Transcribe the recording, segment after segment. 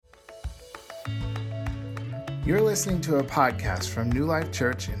You're listening to a podcast from New Life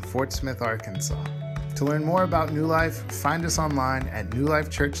Church in Fort Smith, Arkansas. To learn more about New Life, find us online at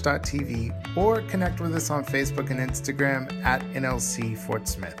newlifechurch.tv or connect with us on Facebook and Instagram at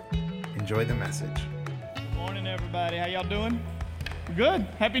NLCFortSmith. Enjoy the message. Good morning, everybody. How y'all doing? Good.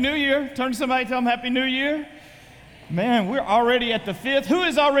 Happy New Year. Turn to somebody, tell them Happy New Year. Man, we're already at the 5th. Who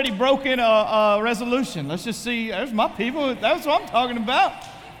has already broken a resolution? Let's just see. There's my people. That's what I'm talking about.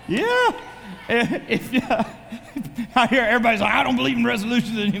 Yeah. I hear everybody's like, I don't believe in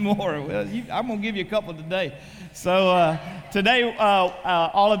resolutions anymore. Well, I'm going to give you a couple today. So today,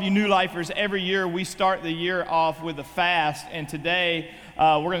 all of you new lifers, every year we start the year off with a fast. And today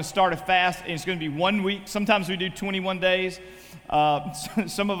we're going to start a fast, and it's going to be 1 week. Sometimes we do 21 days.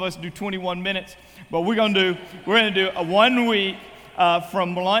 Some of us do 21 minutes. But we're going to do a 1 week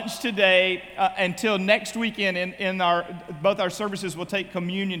from lunch today until next weekend. In both our services, we'll take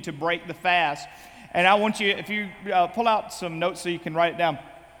communion to break the fast. And I want you, if you pull out some notes so you can write it down,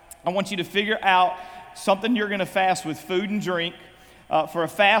 I want you to figure out something you're going to fast with food and drink. For a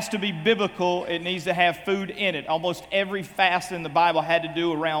fast to be biblical, it needs to have food in it. Almost every fast in the Bible had to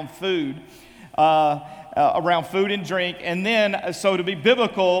do around food. Around food and drink, and then so to be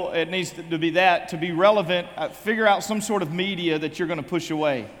biblical, it needs to be that. To be relevant, figure out some sort of media that you're going to push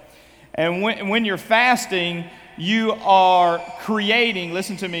away. And when you're fasting, you are creating,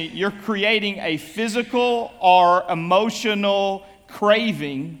 listen to me, you're creating a physical or emotional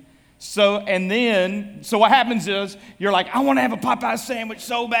craving. So what happens is you're like, I want to have a Popeye sandwich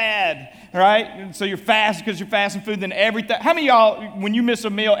so bad, right? And so you're fasting because you're fasting food. Then everything. How many of y'all, when you miss a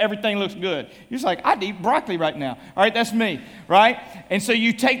meal, everything looks good? You're just like, I'd eat broccoli right now. All right, that's me, right? And so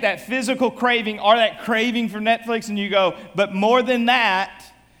you take that physical craving or that craving for Netflix, and you go, but more than that,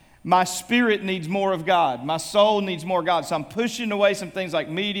 my spirit needs more of God. My soul needs more of God. So I'm pushing away some things like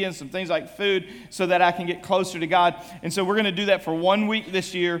media and some things like food so that I can get closer to God. And so we're going to do that for 1 week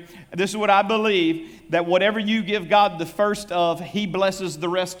this year. This is what I believe, that whatever you give God the first of, He blesses the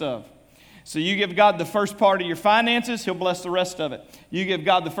rest of. So you give God the first part of your finances, He'll bless the rest of it. You give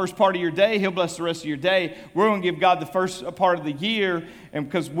God the first part of your day, He'll bless the rest of your day. We're going to give God the first part of the year, and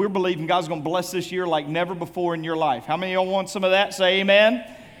because we're believing God's going to bless this year like never before in your life. How many of y'all want some of that? Say amen.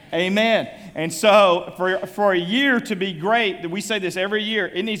 Amen. And so for a year to be great, we say this every year,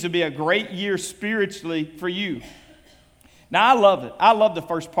 it needs to be a great year spiritually for you. Now, I love it. I love the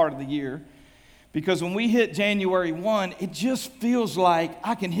first part of the year because when we hit January 1, it just feels like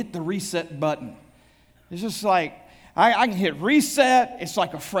I can hit the reset button. It's just like I can hit reset. It's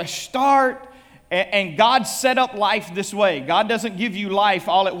like a fresh start. And God set up life this way. God doesn't give you life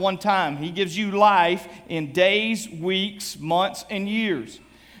all at one time. He gives you life in days, weeks, months, and years.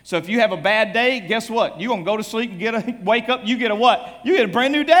 So if you have a bad day, guess what? You're going to go to sleep and wake up, you get a what? You get a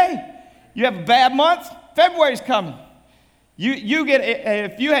brand new day. You have a bad month, February's coming. You get,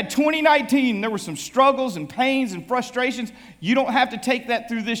 if you had 2019, there were some struggles and pains and frustrations, you don't have to take that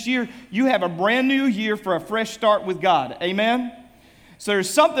through this year. You have a brand new year for a fresh start with God. Amen? So there's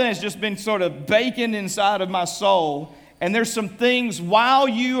something that's just been sort of baking inside of my soul. And there's some things while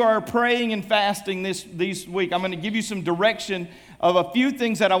you are praying and fasting this week, I'm going to give you some direction of a few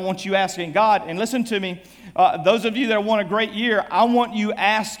things that I want you asking God. And listen to me, those of you that want a great year, I want you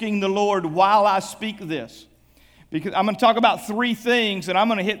asking the Lord while I speak this. Because I'm going to talk about 3 things, and I'm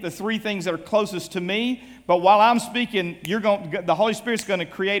going to hit the 3 things that are closest to me. But while I'm speaking, the Holy Spirit's going to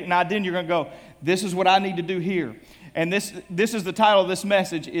create an idea, and you're going to go, this is what I need to do here. And this is the title of this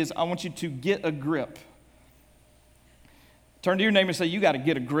message, is I want you to get a grip. Turn to your neighbor and say, you got to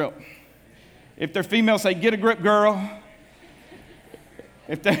get a grip. If they're female, say, get a grip, girl.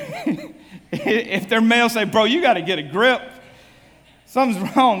 If they're male, say, bro, you got to get a grip.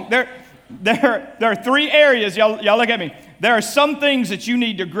 Something's wrong. There are 3 areas, y'all look at me. There are some things that you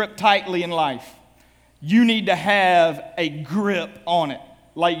need to grip tightly in life. You need to have a grip on it.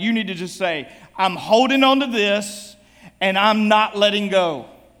 Like you need to just say, I'm holding on to this and I'm not letting go.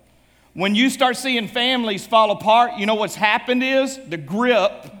 When you start seeing families fall apart, you know what's happened is the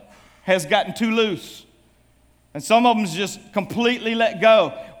grip has gotten too loose. And some of them's just completely let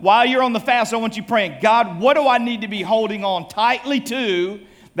go. While you're on the fast, I want you praying, God, what do I need to be holding on tightly to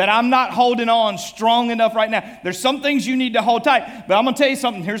that I'm not holding on strong enough right now? There's some things you need to hold tight, but I'm going to tell you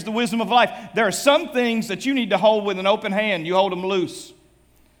something. Here's the wisdom of life. There are some things that you need to hold with an open hand. You hold them loose.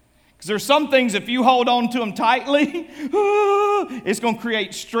 Because there's some things, if you hold on to them tightly, it's going to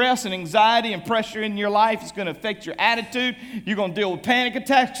create stress and anxiety and pressure in your life. It's going to affect your attitude. You're going to deal with panic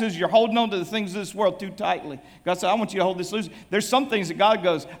attacks because you're holding on to the things of this world too tightly. God said, I want you to hold this loose. There's some things that God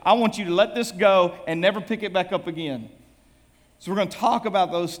goes, I want you to let this go and never pick it back up again. So we're going to talk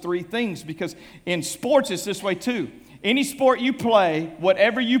about those three things, because in sports it's this way too. Any sport you play,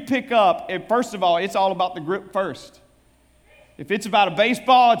 whatever you pick up, first of all, it's all about the grip first. If it's about a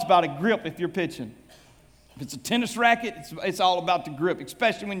baseball, it's about a grip if you're pitching. If it's a tennis racket, it's all about the grip,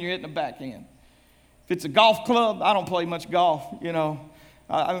 especially when you're hitting the backhand. If it's a golf club, I don't play much golf, you know.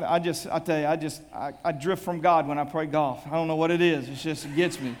 I drift from God when I play golf. I don't know what it is. It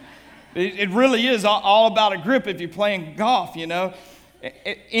gets me. It really is all about a grip if you're playing golf, you know.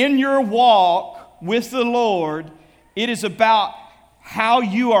 In your walk with the Lord, it is about how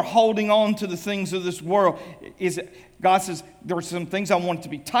you are holding on to the things of this world. God says, there are some things I want to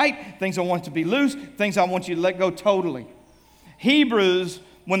be tight, things I want to be loose, things I want you to let go totally. Hebrews,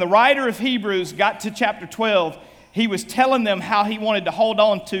 when the writer of Hebrews got to chapter 12, he was telling them how he wanted to hold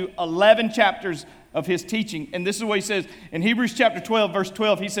on to 11 chapters of his teaching. And this is what he says in Hebrews chapter 12, verse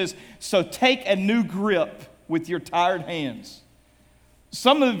 12. He says, so take a new grip with your tired hands.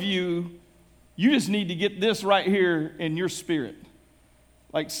 Some of you just need to get this right here in your spirit.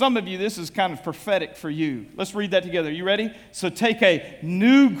 Like some of you, this is kind of prophetic for you. Let's read that together. You ready? So take a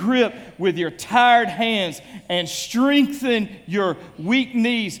new grip with your tired hands and strengthen your weak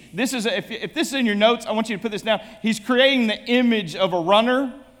knees. This is if this is in your notes, I want you to put this down. He's creating the image of a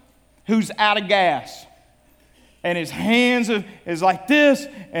runner who's out of gas. And his hands is like this,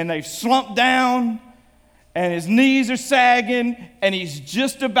 and they've slumped down, and his knees are sagging, and he's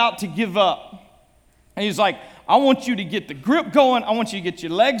just about to give up. And he's like, I want you to get the grip going. I want you to get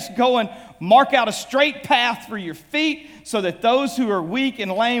your legs going. Mark out a straight path for your feet so that those who are weak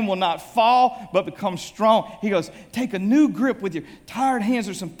and lame will not fall but become strong. He goes, take a new grip with your tired hands.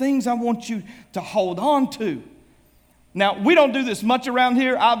 There's some things I want you to hold on to. Now, we don't do this much around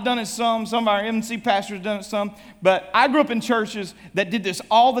here. I've done it some. Some of our MC pastors have done it some. But I grew up in churches that did this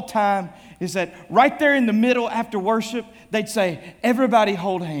all the time, is that right there in the middle after worship, they'd say, everybody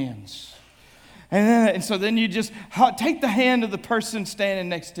hold hands. And so then you just take the hand of the person standing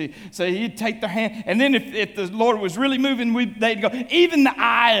next to you. So you take their hand. And then if the Lord was really moving, they'd go, even the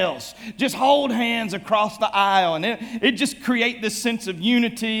aisles, just hold hands across the aisle. And it just create this sense of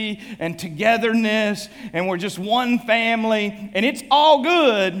unity and togetherness. And we're just one family. And it's all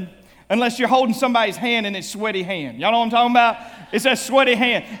good unless you're holding somebody's hand and it's sweaty hand. Y'all know what I'm talking about? It's that sweaty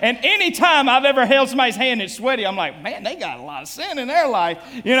hand. And anytime I've ever held somebody's hand and it's sweaty, I'm like, man, they got a lot of sin in their life.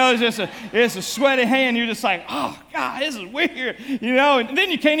 You know, it's a sweaty hand. You're just like, oh, God, this is weird. You know, and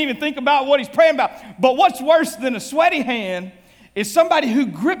then you can't even think about what he's praying about. But what's worse than a sweaty hand is somebody who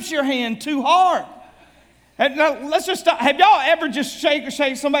grips your hand too hard. And now, let's just stop. Have y'all ever just shake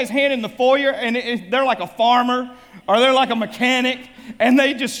somebody's hand in the foyer and they're like a farmer or they're like a mechanic and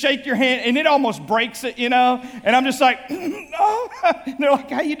they just shake your hand and it almost breaks it, you know? And I'm just like, oh. And they're like,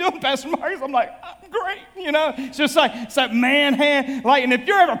 how you doing, Pastor Marcus? I'm like, I'm great, you know? It's just like, it's that man hand. Like, and if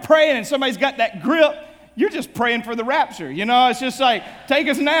you're ever praying and somebody's got that grip, you're just praying for the rapture, you know? It's just like, take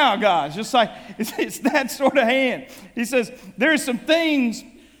us now, God. It's just like, it's that sort of hand. He says, there's some things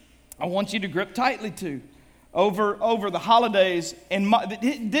I want you to grip tightly to. Over the holidays, and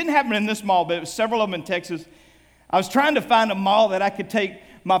it didn't happen in this mall, but it was several of them in Texas. I was trying to find a mall that I could take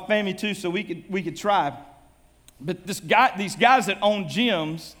my family to so we could try. But these guys that own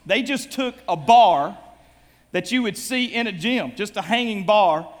gyms, they just took a bar that you would see in a gym, just a hanging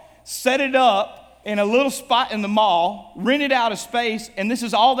bar, set it up in a little spot in the mall, rented out a space, and this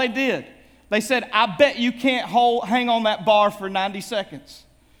is all they did. They said, I bet you can't hang on that bar for 90 seconds.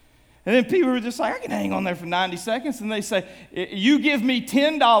 And then people were just like, I can hang on there for 90 seconds. And they say, you give me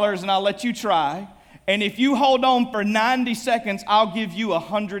 $10 and I'll let you try. And if you hold on for 90 seconds, I'll give you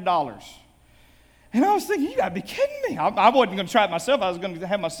 $100. And I was thinking, you got to be kidding me. I wasn't going to try it myself. I was going to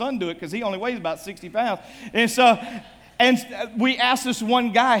have my son do it because he only weighs about 60 pounds. And we asked this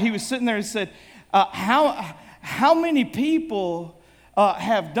one guy, he was sitting there and said, how many people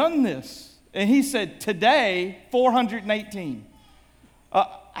have done this? And he said, today, 418.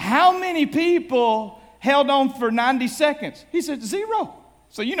 How many people held on for 90 seconds? He said, 0.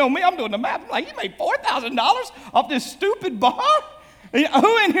 So you know me, I'm doing the math. I'm like, you made $4,000 off this stupid bar?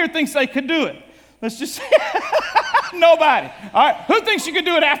 Who in here thinks they could do it? Let's just say, nobody. All right, who thinks you could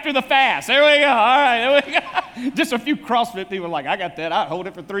do it after the fast? There we go. All right, there we go. Just a few CrossFit people like, I got that. I hold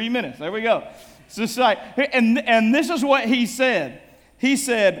it for 3 minutes. There we go. It's just like, and this is what he said. He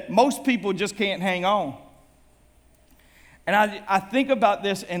said, most people just can't hang on. And I think about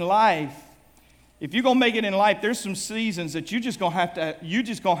this in life. If you're gonna make it in life, there's some seasons that you're just gonna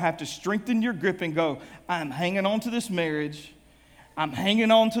have to strengthen your grip and go, I'm hanging on to this marriage. I'm hanging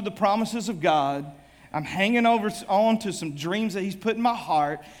on to the promises of God. I'm hanging on to some dreams that He's put in my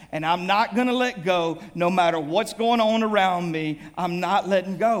heart, and I'm not going to let go no matter what's going on around me. I'm not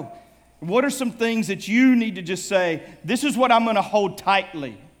letting go. What are some things that you need to just say, this is what I'm going to hold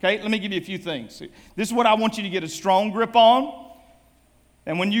tightly? Okay, let me give you a few things. This is what I want you to get a strong grip on.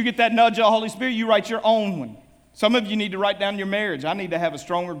 And when you get that nudge of the Holy Spirit, you write your own one. Some of you need to write down your marriage. I need to have a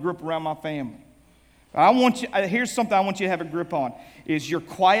stronger grip around my family. Here's something I want you to have a grip on, is your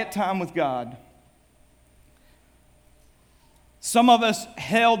quiet time with God. Some of us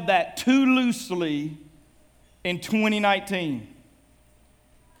held that too loosely in 2019.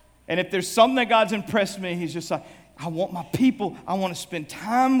 And if there's something that God's impressed me, He's just like, I want my people, I want to spend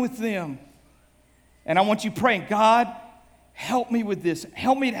time with them. And I want you praying, God, help me with this.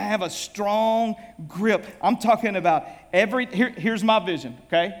 Help me to have a strong grip. I'm talking about here's my vision,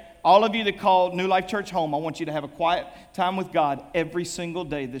 okay? All of you that call New Life Church home, I want you to have a quiet time with God every single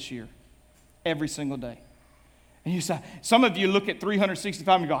day this year. Every single day. And you say, some of you look at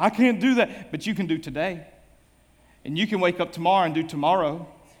 365 and go, I can't do that. But you can do today. And you can wake up tomorrow and do tomorrow.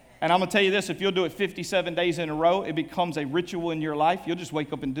 And I'm going to tell you this, if you'll do it 57 days in a row, it becomes a ritual in your life. You'll just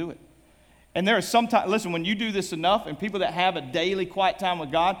wake up and do it. And there are sometimes, listen, when you do this enough, and people that have a daily quiet time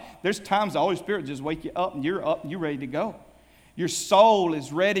with God, there's times the Holy Spirit just wake you up, and you're ready to go. Your soul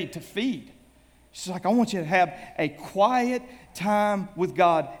is ready to feed. She's like, I want you to have a quiet time with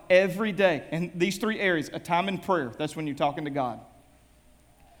God every day. And these three areas, a time in prayer, that's when you're talking to God.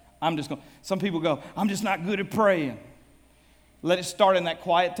 Some people go, I'm just not good at praying. Let it start in that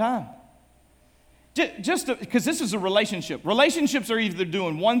quiet time. Because this is a relationship. Relationships are either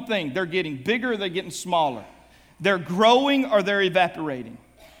doing one thing, they're getting bigger or they're getting smaller. They're growing or they're evaporating.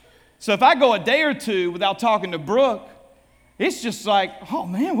 So if I go a day or two without talking to Brooke, it's just like, oh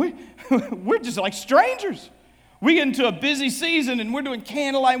man, we're just like strangers. We get into a busy season and we're doing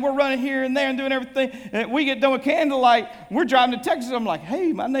candlelight and we're running here and there and doing everything. And we get done with candlelight, we're driving to Texas. I'm like,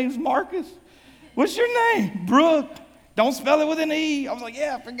 hey, my name's Marcus. What's your name? Brooke. Don't spell it with an E. I was like,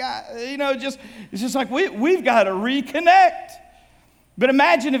 yeah, I forgot. It's just like we've got to reconnect. But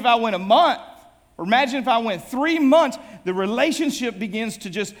imagine if I went a month, or imagine if I went 3 months, the relationship begins to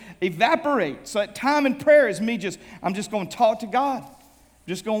just evaporate. So that time in prayer is I'm just going to talk to God. I'm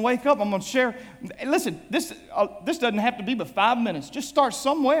just going to wake up. I'm going to share. Listen, this doesn't have to be but 5 minutes. Just start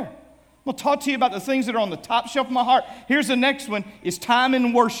somewhere. I'm going to talk to you about the things that are on the top shelf of my heart. Here's the next one, is time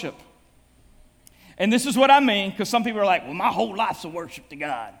in worship. And this is what I mean, because some people are like, well, my whole life's a worship to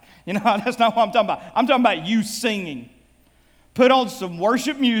God. That's not what I'm talking about. I'm talking about you singing. Put on some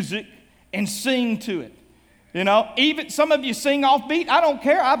worship music and sing to it. Even some of you sing off beat. I don't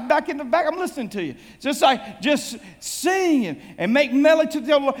care. I'm back in the back. I'm listening to you. Just sing and make melody to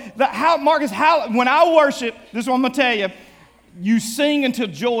the Lord. Marcus, when I worship, this is what I'm going to tell you, you sing until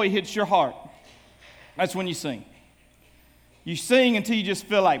joy hits your heart. That's when you sing. You sing until you just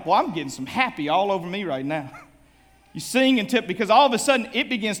feel like, well, I'm getting some happy all over me right now. You sing because all of a sudden it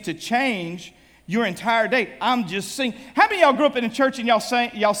begins to change your entire day. I'm just singing. How many of y'all grew up in a church and y'all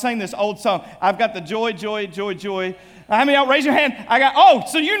sang this old song? I've got the joy, joy, joy, joy. How many of y'all raise your hand?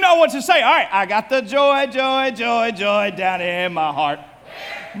 So you know what to say. All right, I got the joy, joy, joy, joy down in my heart.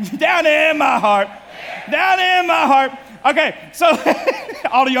 Down in my heart. Down in my heart. Okay, so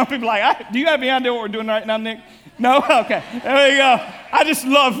all the young people are like, do you have any idea what we're doing right now, Nick? No? Okay. There you go. I just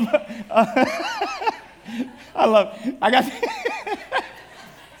love,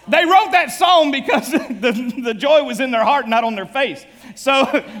 they wrote that song because the joy was in their heart, not on their face.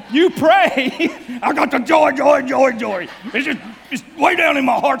 So you pray, I got the joy, joy, joy, joy. It's way down in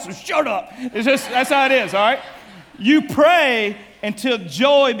my heart, so shut up. That's how it is, all right? You pray until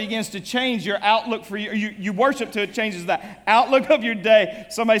joy begins to change your outlook for you. You worship till it changes that outlook of your day.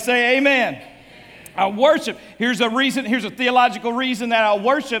 Somebody say amen. I worship. Here's a theological reason that I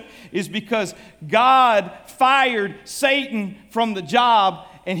worship is because God fired Satan from the job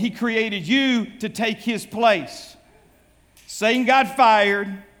and he created you to take his place. Satan got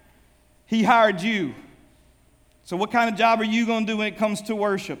fired. He hired you. So what kind of job are you going to do when it comes to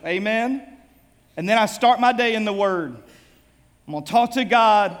worship? Amen? And then I start my day in the Word. I'm going to talk to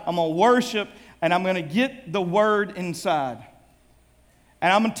God. I'm going to worship. And I'm going to get the Word inside.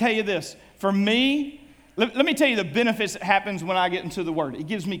 And I'm going to tell you this. For me, let me tell you the benefits that happens when I get into the Word. It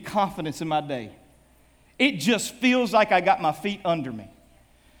gives me confidence in my day. It just feels like I got my feet under me.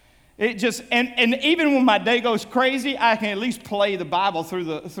 And even when my day goes crazy, I can at least play the Bible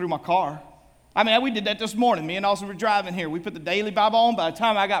through my car. I mean, we did that this morning. Me and Austin were driving here. We put the daily Bible on. By the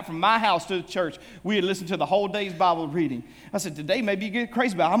time I got from my house to the church, we had listened to the whole day's Bible reading. I said, today maybe you get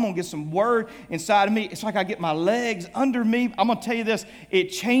crazy, but I'm going to get some word inside of me. It's like I get my legs under me. I'm going to tell you this. It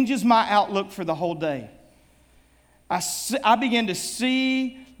changes my outlook for the whole day. I begin to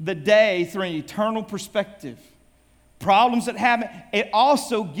see the day through an eternal perspective. Problems that happen. It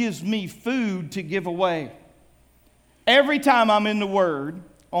also gives me food to give away. Every time I'm in the Word,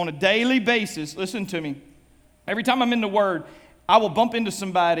 on a daily basis, listen to me, every time I'm in the Word, I will bump into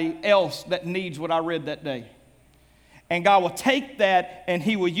somebody else that needs what I read that day. And God will take that and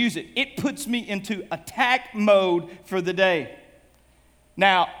He will use it. It puts me into attack mode for the day.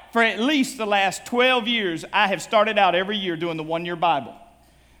 Now, for at least the last 12 years, I have started out every year doing the one-year Bible.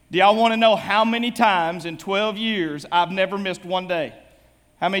 Do y'all want to know how many times in 12 years I've never missed one day?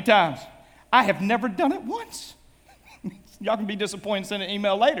 How many times? I have never done it once. Y'all can be disappointed and send an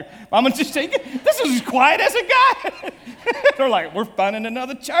email later. I'm going to just take it. This is as quiet as it got. They're like, we're finding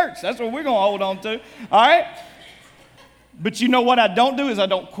another church. That's what we're going to hold on to. All right? But you know what I don't do is I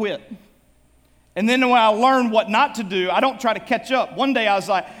don't quit. And then when I learn what not to do, I don't try to catch up. One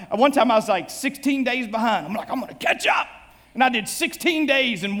time I was like 16 days behind. I'm like, I'm going to catch up. And I did 16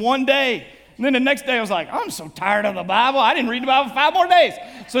 days in one day. And then the next day I was like, I'm so tired of the Bible. I didn't read the Bible for 5 more days.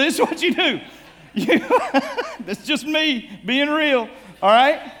 So this is what you do. That's just me being real, all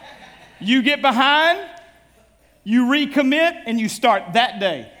right? You get behind, you recommit, and you start that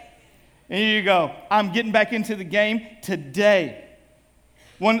day. And here you go. I'm getting back into the game today.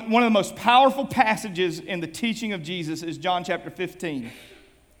 One of the most powerful passages in the teaching of Jesus is John chapter 15,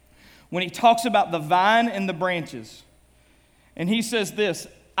 when He talks about the vine and the branches. And He says this,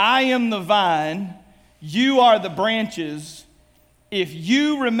 I am the vine, you are the branches. If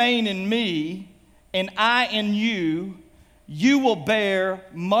you remain in me, and I in you, you will bear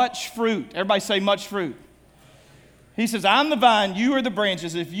much fruit. Everybody say much fruit. He says, I'm the vine, you are the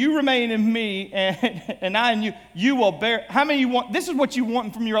branches. If you remain in me and I in you, you will bear. How many you want? This is what you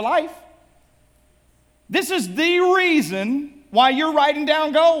want from your life. This is the reason why you're writing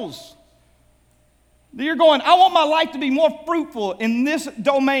down goals. You're going, I want my life to be more fruitful in this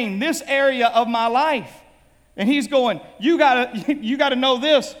domain, this area of my life. And He's going, you gotta know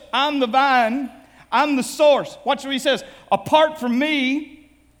this. I'm the vine. I'm the source. Watch what He says. Apart from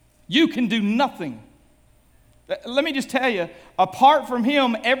me, you can do nothing. Let me just tell you, apart from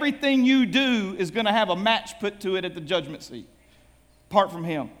Him, everything you do is going to have a match put to it at the judgment seat. Apart from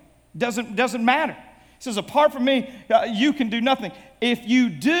Him. Doesn't matter. He says, apart from me, you can do nothing. If you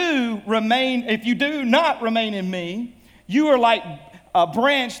do not remain in me, you are like a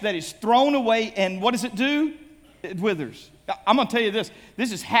branch that is thrown away, and what does it do? It withers. I'm going to tell you this.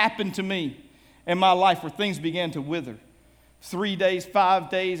 This has happened to me in my life where things began to wither. 3 days,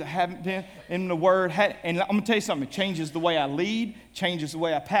 5 days, I haven't been in the Word. And I'm going to tell you something. It changes the way I lead, changes the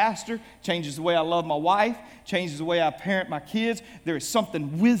way I pastor, changes the way I love my wife, changes the way I parent my kids. There is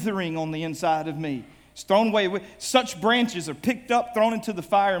something withering on the inside of me. It's thrown away. Such branches are picked up, thrown into the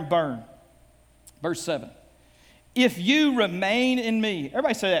fire, and burned. Verse 7. If you remain in me,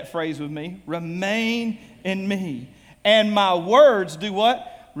 everybody say that phrase with me, remain in me, and my words do what?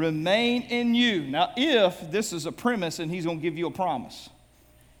 Remain in you. Now, if this is a premise, and He's going to give you a promise.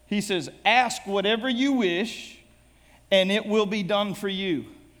 He says, ask whatever you wish, and it will be done for you.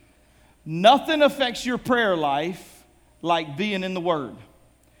 Nothing affects your prayer life like being in the Word,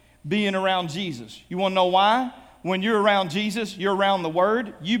 being around Jesus. You want to know why? When you're around Jesus, you're around the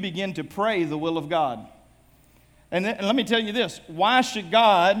Word, you begin to pray the will of God. And let me tell you this. Why should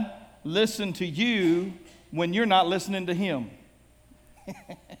God listen to you when you're not listening to Him?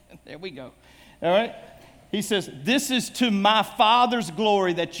 There we go. All right? He says, this is to my Father's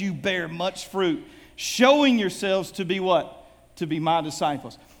glory that you bear much fruit, showing yourselves to be what? To be my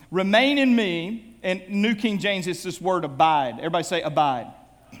disciples. Remain in me, and New King James, it's this word abide. Everybody say abide.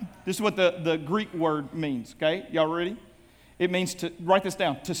 This is what the Greek word means, okay? Y'all ready? It means to, write this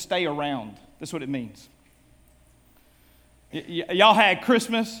down, to stay around. That's what it means. Y'all had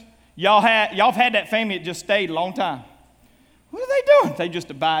Christmas. Y'all have had that family that just stayed a long time. What are they doing? They just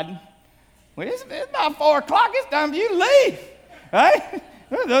abiding. Well, it's about 4 o'clock. It's time for you to leave. Right?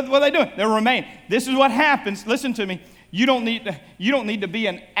 What are they doing? They're remaining. This is what happens. Listen to me. You don't need to be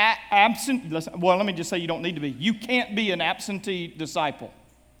an absent. Well, let me just say you don't need to be. You can't be an absentee disciple.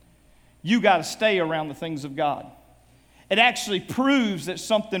 You got to stay around the things of God. It actually proves that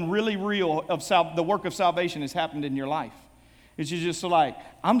something really real of the work of salvation has happened in your life. It's just like,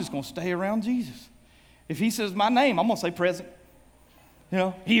 I'm just going to stay around Jesus. If He says my name, I'm going to say present.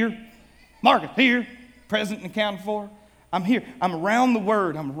 Here. Margaret, here. Present and accounted for. I'm here. I'm around the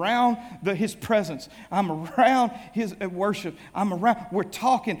Word. I'm around His presence. I'm around His worship. We're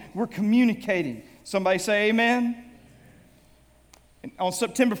talking. We're communicating. Somebody say amen. And on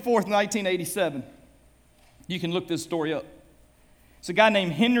September 4th, 1987, you can look this story up. It's a guy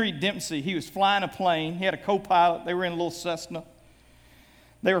named Henry Dempsey. He was flying a plane. He had a co-pilot. They were in a little Cessna.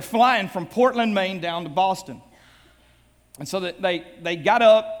 They were flying from Portland, Maine, down to Boston. And so they got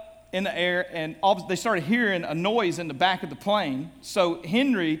up in the air, and they started hearing a noise in the back of the plane. So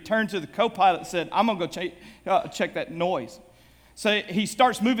Henry turned to the co-pilot and said, I'm going to go check that noise. So he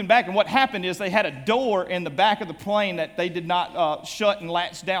starts moving back, and what happened is they had a door in the back of the plane that they did not shut and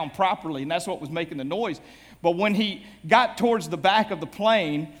latch down properly, and that's what was making the noise. But when he got towards the back of the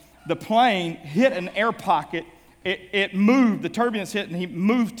plane hit an air pocket. It moved, the turbulence hit, and he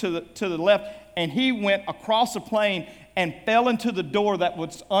moved to the left, and he went across the plane and fell into the door that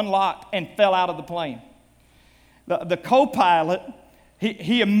was unlocked and fell out of the plane. The co-pilot,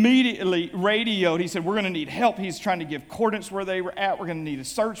 he immediately radioed. He said, we're going to need help. He's trying to give coordinates where they were at. We're going to need a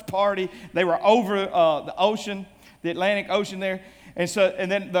search party. They were over the ocean, the Atlantic Ocean there. And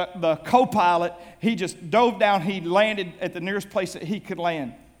then the co-pilot, he just dove down. He landed at the nearest place that he could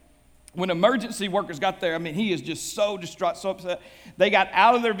land. When emergency workers got there, he is just so distraught, so upset. They got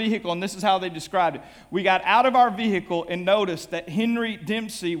out of their vehicle, and this is how they described it. We got out of our vehicle and noticed that Henry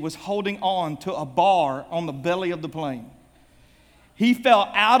Dempsey was holding on to a bar on the belly of the plane. He fell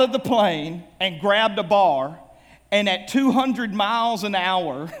out of the plane and grabbed a bar, and at 200 miles an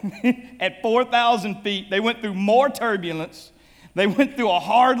hour, at 4,000 feet, they went through more turbulence. They went through a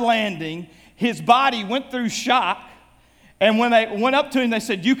hard landing. His body went through shock. And when they went up to him, they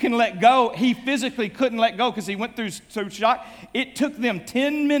said, you can let go. He physically couldn't let go because he went through shock. It took them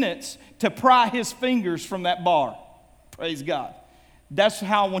 10 minutes to pry his fingers from that bar. Praise God. That's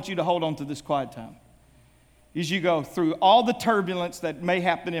how I want you to hold on to this quiet time. As you go through all the turbulence that may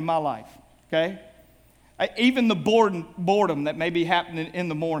happen in my life, okay? Even the boredom that may be happening in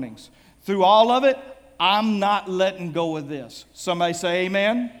the mornings. Through all of it, I'm not letting go of this. Somebody say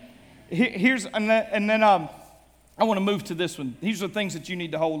amen. I want to move to this one. These are the things that you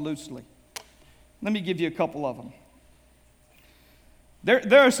need to hold loosely. Let me give you a couple of them.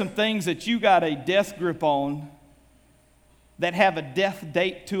 There are some things that you got a death grip on that have a death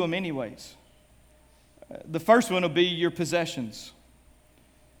date to them anyways. The first one will be your possessions.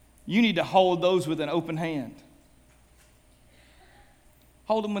 You need to hold those with an open hand.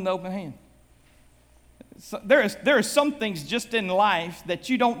 Hold them with an open hand. So there are some things just in life that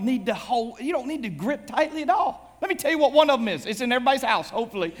you don't need to hold. You don't need to grip tightly at all. Let me tell you what one of them is. It's in everybody's house,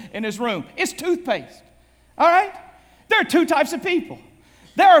 hopefully, in this room. It's toothpaste. All right? There are two types of people.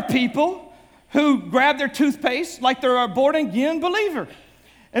 There are people who grab their toothpaste like they're a born-again believer.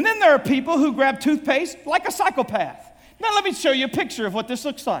 And then there are people who grab toothpaste like a psychopath. Now, let me show you a picture of what this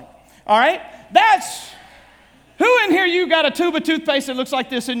looks like. All right? Who in here you got a tube of toothpaste that looks like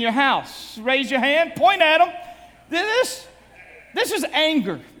this in your house? Raise your hand. Point at them. This is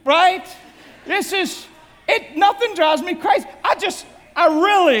anger, right? Nothing drives me crazy. I just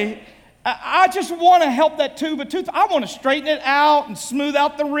want to help that tube of toothpaste. I want to straighten it out and smooth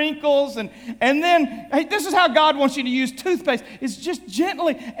out the wrinkles. And then, hey, this is how God wants you to use toothpaste. It's just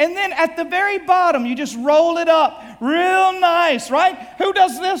gently. And then at the very bottom, you just roll it up real nice, right? Who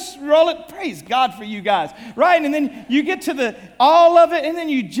does this? Roll it. Praise God for you guys, right? And then you get to all of it, and then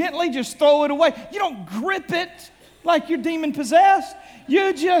you gently just throw it away. You don't grip it like you're demon possessed.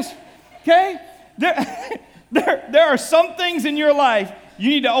 You just, okay? There are some things in your life you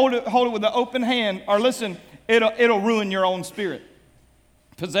need to hold it with an open hand, or listen, it'll ruin your own spirit.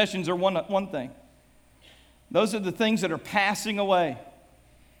 Possessions are one thing. Those are the things that are passing away.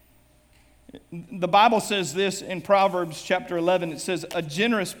 The Bible says this in Proverbs chapter 11. It says, a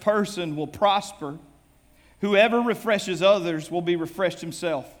generous person will prosper. Whoever refreshes others will be refreshed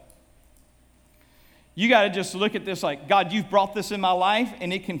himself. You got to just look at this like, God, you've brought this in my life,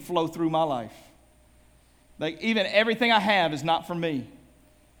 and it can flow through my life. Like, even everything I have is not for me.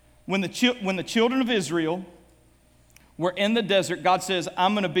 When the children of Israel were in the desert, God says,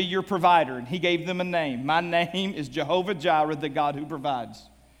 I'm going to be your provider. And he gave them a name. My name is Jehovah Jireh, the God who provides.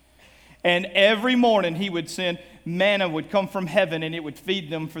 And every morning he would send, manna would come from heaven, and it would feed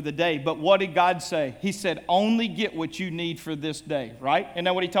them for the day. But what did God say? He said, only get what you need for this day, right? Isn't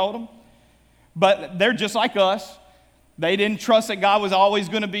that what he told them? But they're just like us. They didn't trust that God was always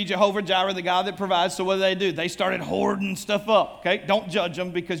going to be Jehovah Jireh, the God that provides. So what do? They started hoarding stuff up, okay? Don't judge them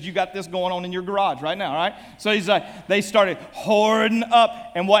because you got this going on in your garage right now, all right? So he's like, they started hoarding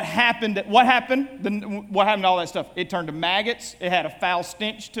up. And what happened? What happened to all that stuff? It turned to maggots. It had a foul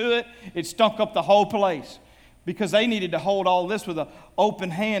stench to it. It stunk up the whole place. because they needed to hold all this with an open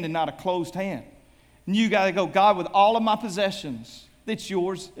hand and not a closed hand. And you got to go, God, with all of my possessions, it's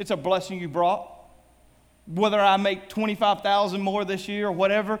yours. It's a blessing you brought. Whether I make $25,000 more this year or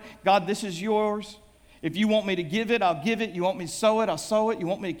whatever, God, this is yours. If you want me to give it, I'll give it. You want me to sow it, I'll sow it. You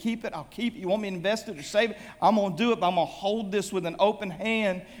want me to keep it, I'll keep it. You want me to invest it or save it, I'm going to do it. But I'm going to hold this with an open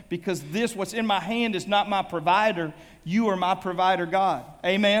hand, because this, what's in my hand, is not my provider. You are my provider, God.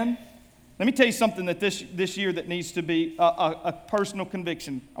 Amen? Let me tell you something that this year that needs to be a personal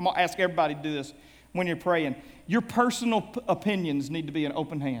conviction. I'm going to ask everybody to do this when you're praying. Your personal opinions need to be an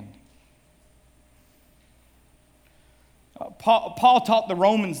open hand. Paul taught the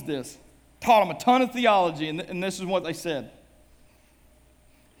Romans this. Taught them a ton of theology, and this is what they said.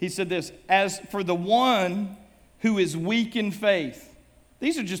 He said this: as for the one who is weak in faith,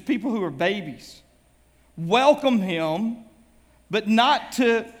 these are just people who are babies. Welcome him, but not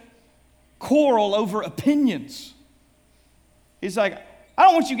to quarrel over opinions. He's like, I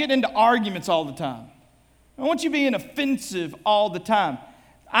don't want you getting into arguments all the time. I don't want you being offensive all the time.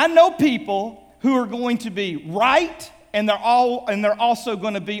 I know people who are going to be right, and they're also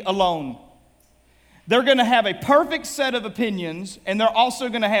going to be alone. They're going to have a perfect set of opinions, and they're also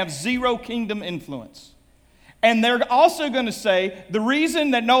going to have zero kingdom influence. And they're also going to say, the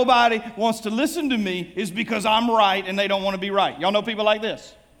reason that nobody wants to listen to me is because I'm right and they don't want to be right. Y'all know people like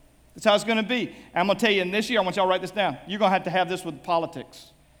this? That's how it's going to be. And I'm going to tell you, in this year, I want y'all to write this down. You're going to have this with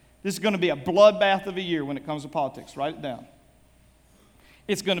politics. This is going to be a bloodbath of a year when it comes to politics. Write it down.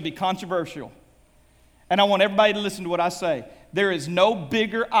 It's going to be controversial. And I want everybody to listen to what I say. There is no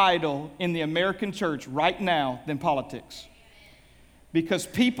bigger idol in the American church right now than politics. Because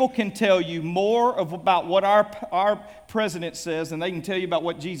people can tell you more about what our president says than they can tell you about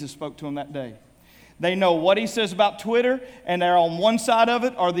what Jesus spoke to him that day. They know what he says about Twitter, and they're on one side of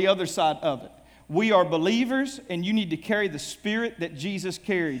it or the other side of it. We are believers, and you need to carry the spirit that Jesus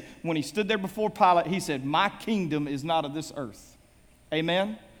carried. When he stood there before Pilate, he said, my kingdom is not of this earth.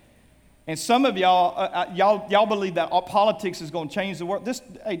 Amen? And some of y'all believe that politics is going to change the world. This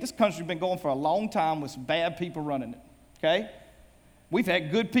country's been going for a long time with some bad people running it, okay? We've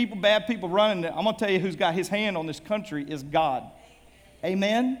had good people, bad people running it. I'm going to tell you who's got his hand on this country is God.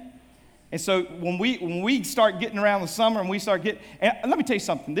 Amen? And so when we start getting around the summer and we start getting, and let me tell you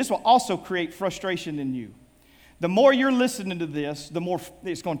something, this will also create frustration in you. The more you're listening to this, the more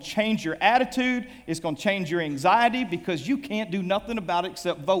it's going to change your attitude. It's going to change your anxiety, because you can't do nothing about it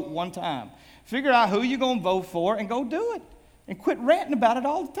except vote one time. Figure out who you're going to vote for and go do it. And quit ranting about it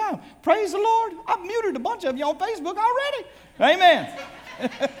all the time. Praise the Lord. I've muted a bunch of you on Facebook already. Amen.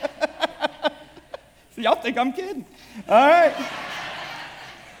 So y'all think I'm kidding. All right.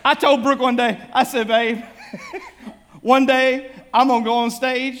 I told Brooke one day, I said, babe, one day I'm going to go on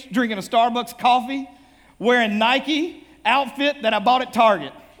stage drinking a Starbucks coffee, wearing Nike outfit that I bought at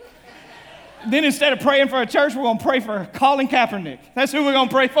Target. Then instead of praying for a church, we're going to pray for Colin Kaepernick. That's who we're going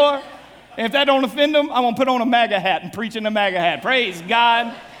to pray for. And if that don't offend them, I'm going to put on a MAGA hat and preach in a MAGA hat. Praise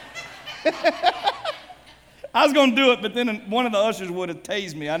God. I was going to do it, but then one of the ushers would have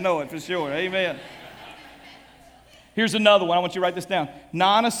tased me. I know it for sure. Amen. Here's another one. I want you to write this down.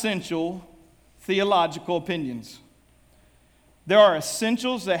 Non-essential theological opinions. There are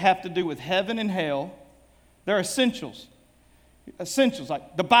essentials that have to do with heaven and hell. They're essentials. Essentials,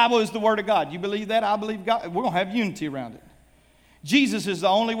 like the Bible is the Word of God. You believe that? I believe God. We're going to have unity around it. Jesus is the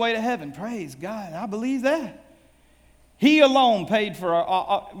only way to heaven. Praise God. I believe that. He alone paid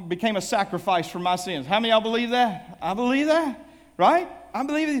for, became a sacrifice for my sins. How many of y'all believe that? I believe that, right? I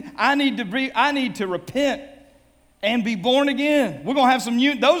believe it. I need to repent and be born again. We're going to have some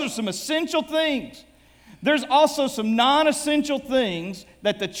unity. Those are some essential things. There's also some non-essential things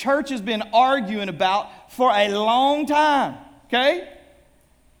that the church has been arguing about for a long time, okay?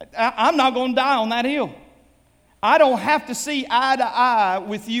 I'm not going to die on that hill. I don't have to see eye to eye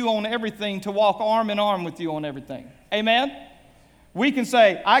with you on everything to walk arm in arm with you on everything. Amen? We can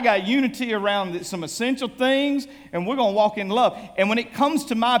say, I got unity around some essential things, and we're going to walk in love. And when it comes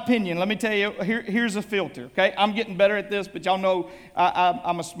to my opinion, let me tell you, here's a filter, okay? I'm getting better at this, but y'all know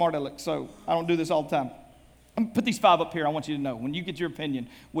I'm a smart aleck, so I don't do this all the time. I'm going to put these 5 up here. I want you to know, when you get your opinion,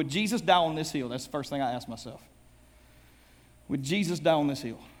 would Jesus die on this hill? That's the first thing I ask myself. Would Jesus die on this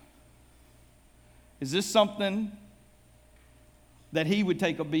hill? Is this something that he would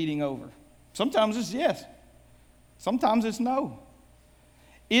take a beating over? Sometimes it's yes. Sometimes it's no.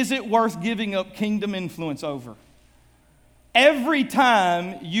 Is it worth giving up kingdom influence over? Every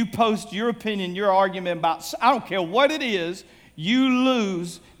time you post your opinion, your argument about, I don't care what it is, you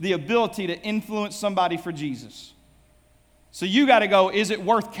lose the ability to influence somebody for Jesus. So you got to go, is it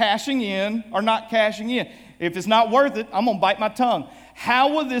worth cashing in or not cashing in? If it's not worth it, I'm going to bite my tongue.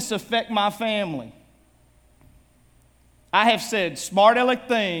 How will this affect my family? I have said smart aleck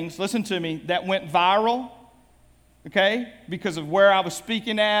things, listen to me, that went viral, okay, because of where I was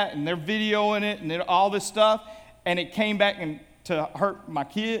speaking at, and they're videoing it, and all this stuff, and it came back and to hurt my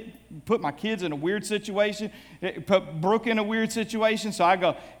kid, put my kids in a weird situation, put Brooke in a weird situation. So I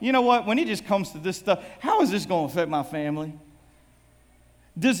go, you know what, when it just comes to this stuff, how is this going to affect my family?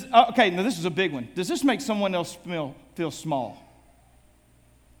 Okay, now this is a big one. Does this make someone else feel small?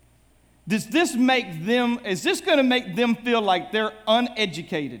 Is this going to make them feel like they're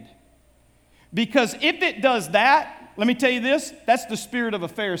uneducated? Because if it does that, let me tell you this, that's the spirit of a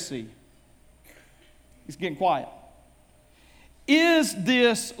Pharisee. He's getting quiet. Is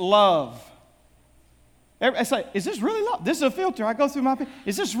this love? I say, is this really love? This is a filter. I go through my,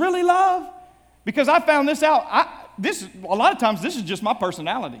 is this really love? Because I found this out. A lot of times this is just my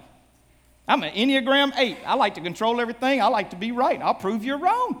personality. I'm an Enneagram 8. I like to control everything. I like to be right. I'll prove you're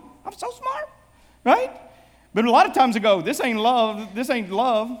wrong. I'm so smart, right? But a lot of times I go, this ain't love. This ain't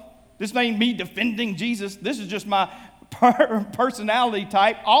love. This ain't me defending Jesus. This is just my personality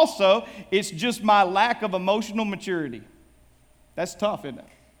type. Also, it's just my lack of emotional maturity. That's tough, isn't it?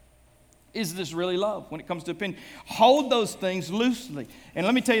 Is this really love when it comes to opinion? Hold those things loosely. And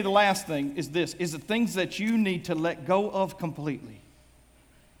let me tell you the last thing is this, is the things that you need to let go of completely.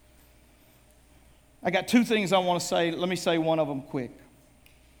 I got two things I want to say. Let me say one of them quick.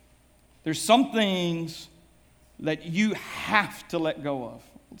 There's some things that you have to let go of.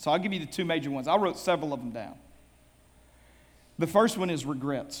 So I'll give you the two major ones. I wrote several of them down. The first one is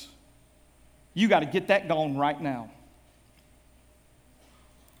regrets. You got to get that going right now.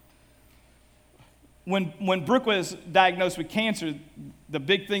 When Brooke was diagnosed with cancer, the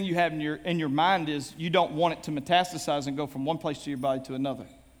big thing you have in your mind is you don't want it to metastasize and go from one place to your body to another.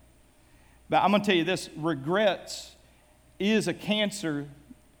 But I'm going to tell you this, regrets is a cancer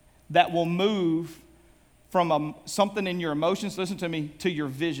that will move from something in your emotions, listen to me, to your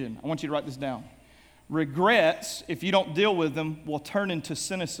vision. I want you to write this down. Regrets, if you don't deal with them, will turn into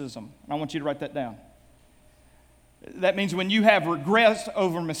cynicism. I want you to write that down. That means when you have regrets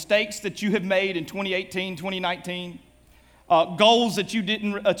over mistakes that you have made in 2018, 2019, goals that you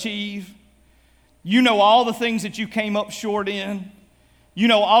didn't achieve, you know all the things that you came up short in, you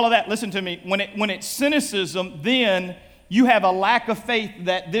know all of that. Listen to me, when it's cynicism, then you have a lack of faith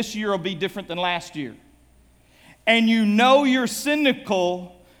that this year will be different than last year. And you know you're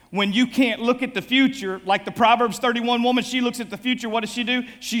cynical when you can't look at the future. Like the Proverbs 31 woman, she looks at the future. What does she do?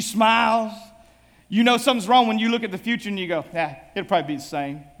 She smiles. You know something's wrong when you look at the future and you go, it'll probably be the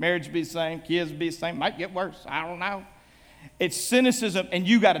same. Marriage will be the same. Kids will be the same. Might get worse. I don't know. It's cynicism, and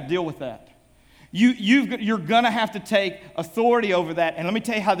you got to deal with that. You're going to have to take authority over that. And let me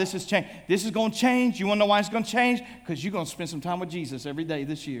tell you how this has changed. This is going to change. You want to know why it's going to change? Because you're going to spend some time with Jesus every day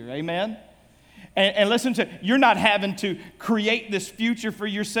this year. Amen? And listen to, you're not having to create this future for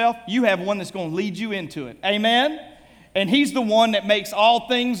yourself. You have one that's going to lead you into it. Amen? And he's the one that makes all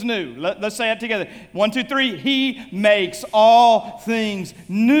things new. Let's say it together. 1, 2, 3. He makes all things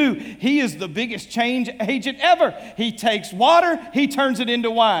new. He is the biggest change agent ever. He takes water, he turns it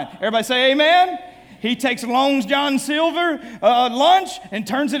into wine. Everybody say amen. He takes Long John Silver lunch and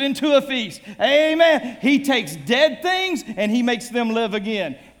turns it into a feast. Amen. He takes dead things and he makes them live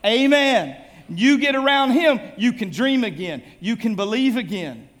again. Amen. You get around him, you can dream again. You can believe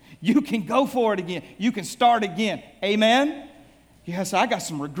again. You can go for it again. You can start again. Amen? Yes, I got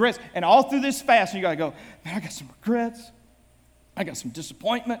some regrets. And all through this fast, you got to go, man, I got some regrets. I got some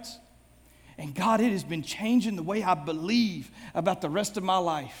disappointments. And God, it has been changing the way I believe about the rest of my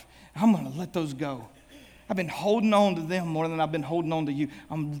life. I'm going to let those go. I've been holding on to them more than I've been holding on to you.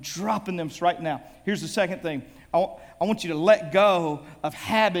 I'm dropping them right now. Here's the second thing. I want you to let go of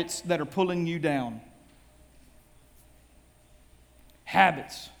habits that are pulling you down.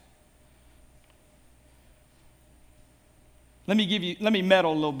 Habits. Let me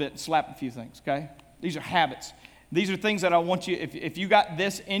meddle a little bit and slap a few things, okay? These are habits. These are things that I want you, if you got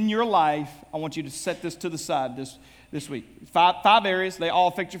this in your life, I want you to set this to the side this week. Five areas, they all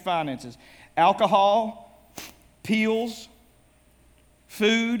affect your finances. Alcohol, pills,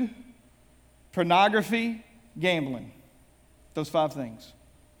 food, pornography, gambling. Those 5 things.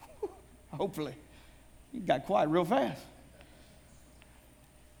 Hopefully. You got quiet real fast.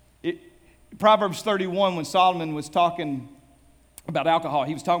 Proverbs 31, when Solomon was talking about alcohol,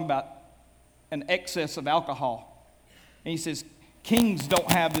 he was talking about an excess of alcohol. And he says, kings don't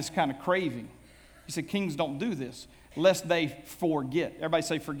have this kind of craving. He said, kings don't do this, lest they forget. Everybody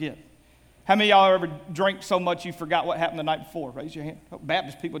say forget. How many of y'all ever drank so much you forgot what happened the night before? Raise your hand. Oh,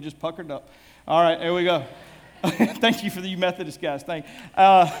 Baptist people just puckered up. All right, there we go. Thank you for you Methodist guys. Thank.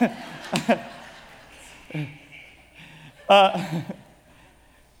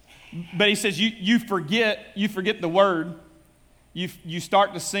 But he says you forget the word. You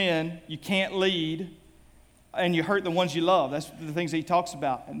start to sin. You can't lead, and you hurt the ones you love. That's the things that he talks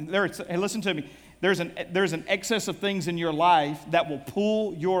about. And listen to me. There's an excess of things in your life that will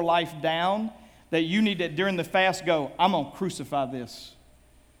pull your life down that you need to, during the fast, go, I'm going to crucify this.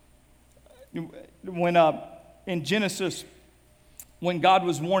 When in Genesis, when God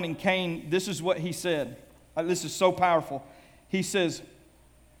was warning Cain, this is what he said. This is so powerful. He says,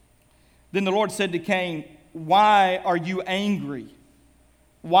 then the Lord said to Cain, why are you angry?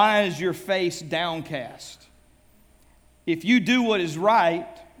 Why is your face downcast? If you do what is right,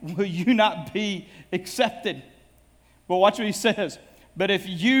 will you not be accepted? Well, watch what he says. But if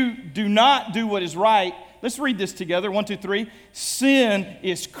you do not do what is right, let's read this together. 1, 2, 3. Sin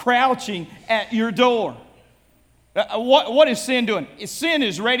is crouching at your door. What is sin doing? Sin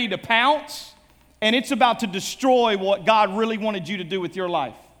is ready to pounce, and it's about to destroy what God really wanted you to do with your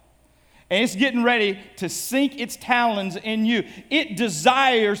life. And it's getting ready to sink its talons in you. It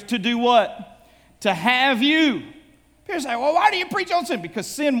desires to do what? To have you. People say, well, why do you preach on sin? Because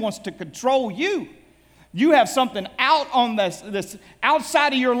sin wants to control you. You have something out on this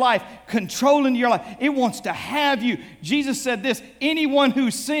outside of your life, controlling your life. It wants to have you. Jesus said this, anyone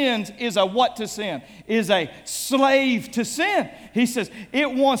who sins is a what to sin? Is a slave to sin. He says,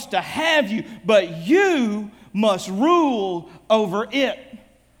 it wants to have you, but you must rule over it.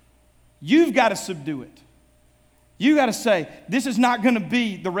 You've got to subdue it. You got to say, this is not going to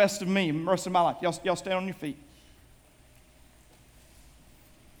be the rest of me, the rest of my life. Y'all stand on your feet.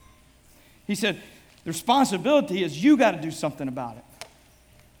 He said, the responsibility is you got to do something about it.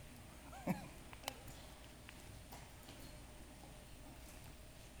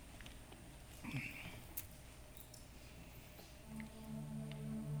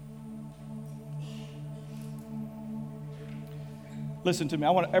 Listen to me. I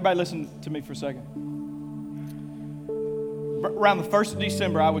want everybody listen to me for a second. Around the 1st of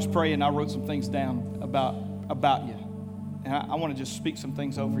December, I was praying. I wrote some things down about you. And I want to just speak some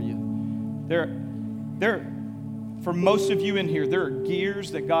things over you. For most of you in here, there are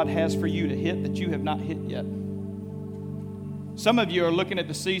gears that God has for you to hit that you have not hit yet. Some of you are looking at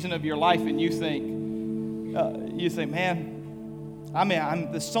the season of your life and you think, man,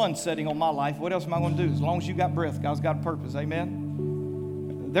 I'm the sun's setting on my life. What else am I going to do? As long as you got breath, God's got a purpose. Amen.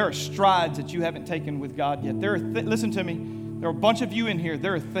 There are strides that you haven't taken with God yet. Listen to me. There are a bunch of you in here.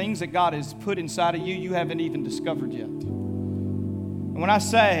 There are things that God has put inside of you haven't even discovered yet. And when I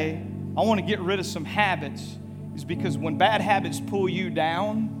say I want to get rid of some habits, is because when bad habits pull you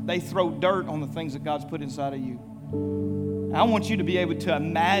down, they throw dirt on the things that God's put inside of you. And I want you to be able to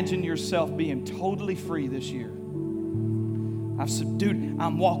imagine yourself being totally free this year.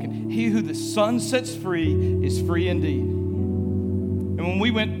 I'm walking. He who the Son sets free is free indeed. And when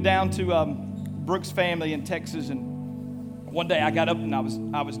we went down to Brooks' family in Texas, and one day I got up and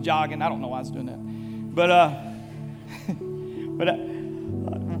I was jogging. I don't know why I was doing that.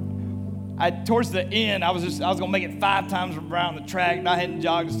 Towards the end, I was going to make it 5 times around the track, and I hadn't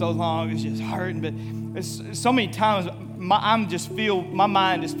jogged so long. It was just hurting. But it's so many times, my mind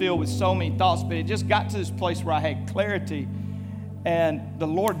is filled with so many thoughts. But it just got to this place where I had clarity, and the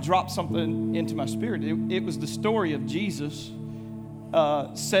Lord dropped something into my spirit. It was the story of Jesus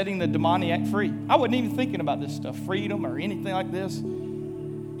setting the demoniac free. I wasn't even thinking about this stuff, freedom or anything like this.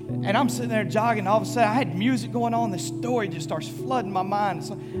 And I'm sitting there jogging, and all of a sudden I had music going on. This story just starts flooding my mind.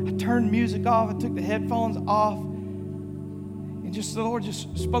 So I turned the music off. I took the headphones off. And the Lord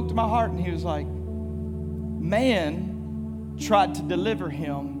just spoke to my heart, and he was like, man tried to deliver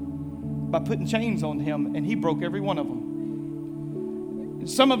him by putting chains on him, and he broke every one of them. And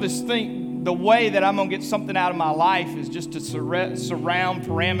some of us think the way that I'm going to get something out of my life is just to surround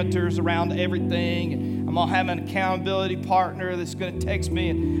parameters around everything. And I'm going to have an accountability partner that's going to text me.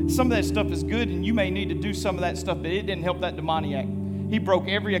 And some of that stuff is good, and you may need to do some of that stuff, but it didn't help that demoniac. He broke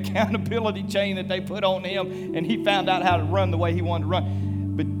every accountability chain that they put on him, and he found out how to run the way he wanted to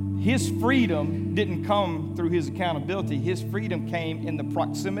run. But his freedom didn't come through his accountability. His freedom came in the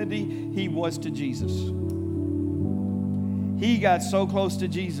proximity he was to Jesus. He got so close to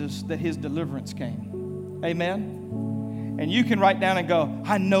Jesus that his deliverance came. Amen? And you can write down and go,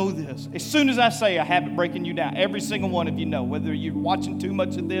 I know this. As soon as I say a habit breaking you down, every single one of you know, whether you're watching too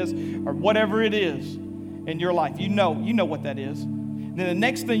much of this or whatever it is in your life, you know what that is. And then the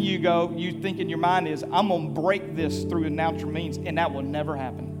next thing you think in your mind is, I'm going to break this through a natural means, and that will never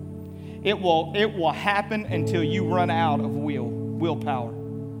happen. It will happen until you run out of willpower.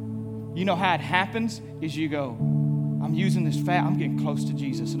 You know how it happens is you go, I'm using this fast. I'm getting close to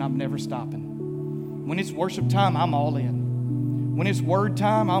Jesus, and I'm never stopping. When it's worship time, I'm all in. When it's word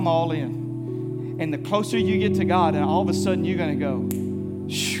time, I'm all in. And the closer you get to God, and all of a sudden you're going to go,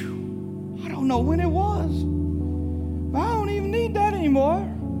 shoo, I don't know when it was, but I don't even need that anymore.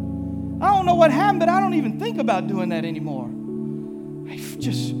 I don't know what happened, but I don't even think about doing that anymore.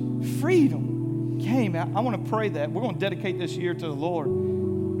 Just freedom came out. I want to pray that. We're going to dedicate this year to the Lord,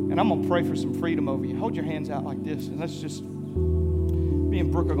 and I'm going to pray for some freedom over you. Hold your hands out like this, and let's just, me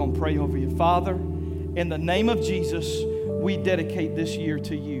and Brooke are going to pray over you. Father, in the name of Jesus, we dedicate this year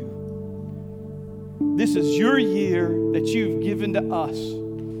to you. This is your year that you've given to us.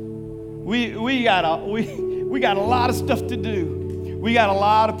 We got a lot of stuff to do. We got a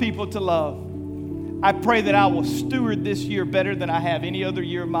lot of people to love. I pray that I will steward this year better than I have any other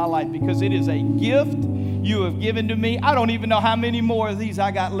year of my life, because it is a gift you have given to me. I don't even know how many more of these I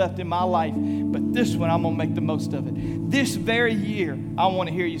got left in my life, but this one I'm going to make the most of it. This very year, I want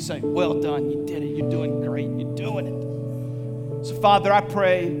to hear you say, well done, you did it, you're doing great, you're doing it. So Father, I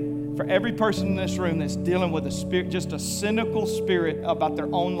pray for every person in this room that's dealing with a spirit, just a cynical spirit about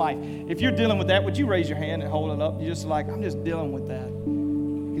their own life. If you're dealing with that, would you raise your hand and hold it up? You're just like, I'm just dealing with that.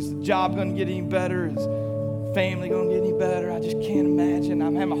 Is the job going to get any better? Is family going to get any better? I just can't imagine.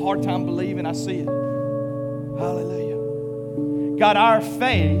 I'm having a hard time believing I see it. Hallelujah. God, our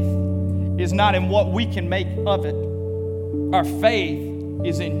faith is not in what we can make of it. Our faith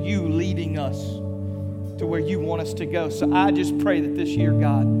is in you leading us to where you want us to go. So I just pray that this year,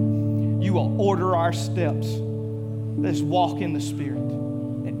 God, you will order our steps. Let's walk in the Spirit.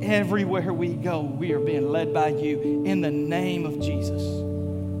 And everywhere we go, we are being led by you in the name of Jesus.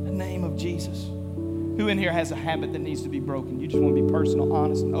 The name of Jesus. Who in here has a habit that needs to be broken? You just want to be personal,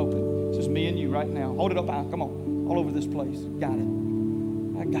 honest, and open. It's just me and you right now. Hold it up high. Come on. All over this place. Got it.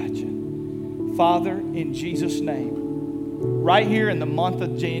 I got you. Father, in Jesus' name, right here in the month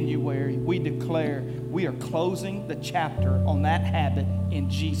of January, we declare we are closing the chapter on that habit in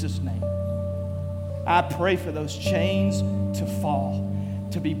Jesus' name. I pray for those chains to fall,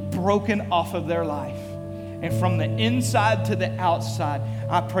 to be broken off of their life. And from the inside to the outside,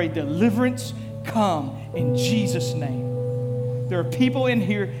 I pray deliverance come in Jesus' name. There are people in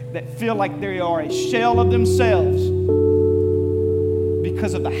here that feel like they are a shell of themselves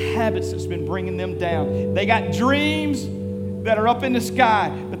because of the habits that's been bringing them down. They got dreams that are up in the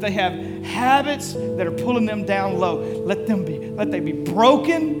sky, but they have habits that are pulling them down low. Let they be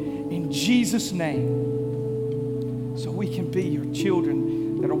broken in Jesus' name, so we can be your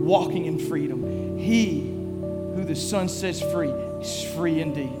children that are walking in freedom. He who the Son sets free is free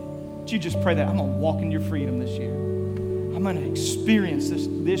indeed. Would you just pray that? I'm going to walk in your freedom this year. I'm going to experience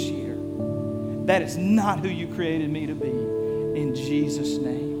this year. That is not who you created me to be. In Jesus'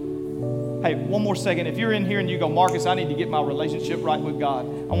 name. Hey, one more second. If you're in here and you go, Marcus, I need to get my relationship right with God,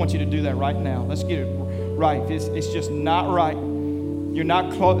 I want you to do that right now. Let's get it right. It's just not right. You're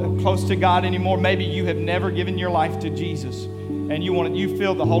not close to God anymore. Maybe you have never given your life to Jesus, and you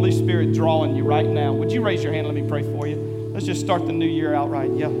feel the Holy Spirit drawing you right now. Would you raise your hand? Let me pray for you. Let's just start the new year out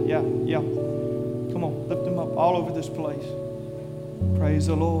right. Yeah. Come on, lift them up all over this place. Praise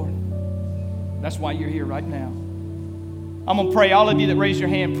the Lord. That's why you're here right now. I'm going to pray. All of you that raise your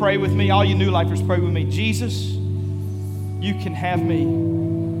hand, pray with me. All you new lifers, pray with me. Jesus, you can have me.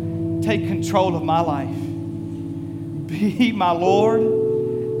 Take control of my life. Be my Lord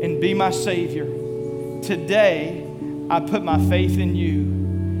and be my Savior. Today, I put my faith in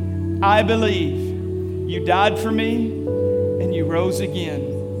you. I believe you died for me and you rose again.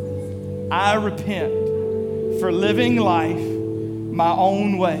 I repent for living life my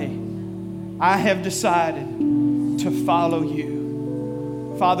own way. I have decided to follow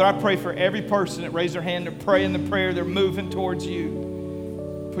you. Father, I pray for every person that raised their hand to pray in the prayer. They're moving towards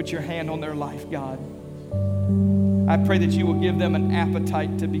you. Put your hand on their life, God. I pray that you will give them an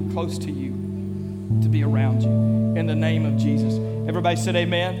appetite to be close to you, to be around you. In the name of Jesus. Everybody said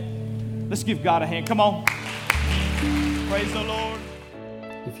amen. Let's give God a hand. Come on. Praise the Lord.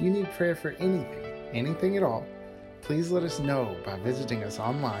 If you need prayer for anything at all, please let us know by visiting us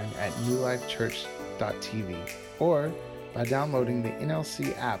online at newlifechurch.tv or by downloading the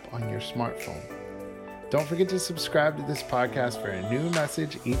NLC app on your smartphone. Don't forget to subscribe to this podcast for a new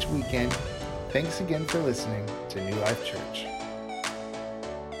message each weekend. Thanks again for listening to New Life Church.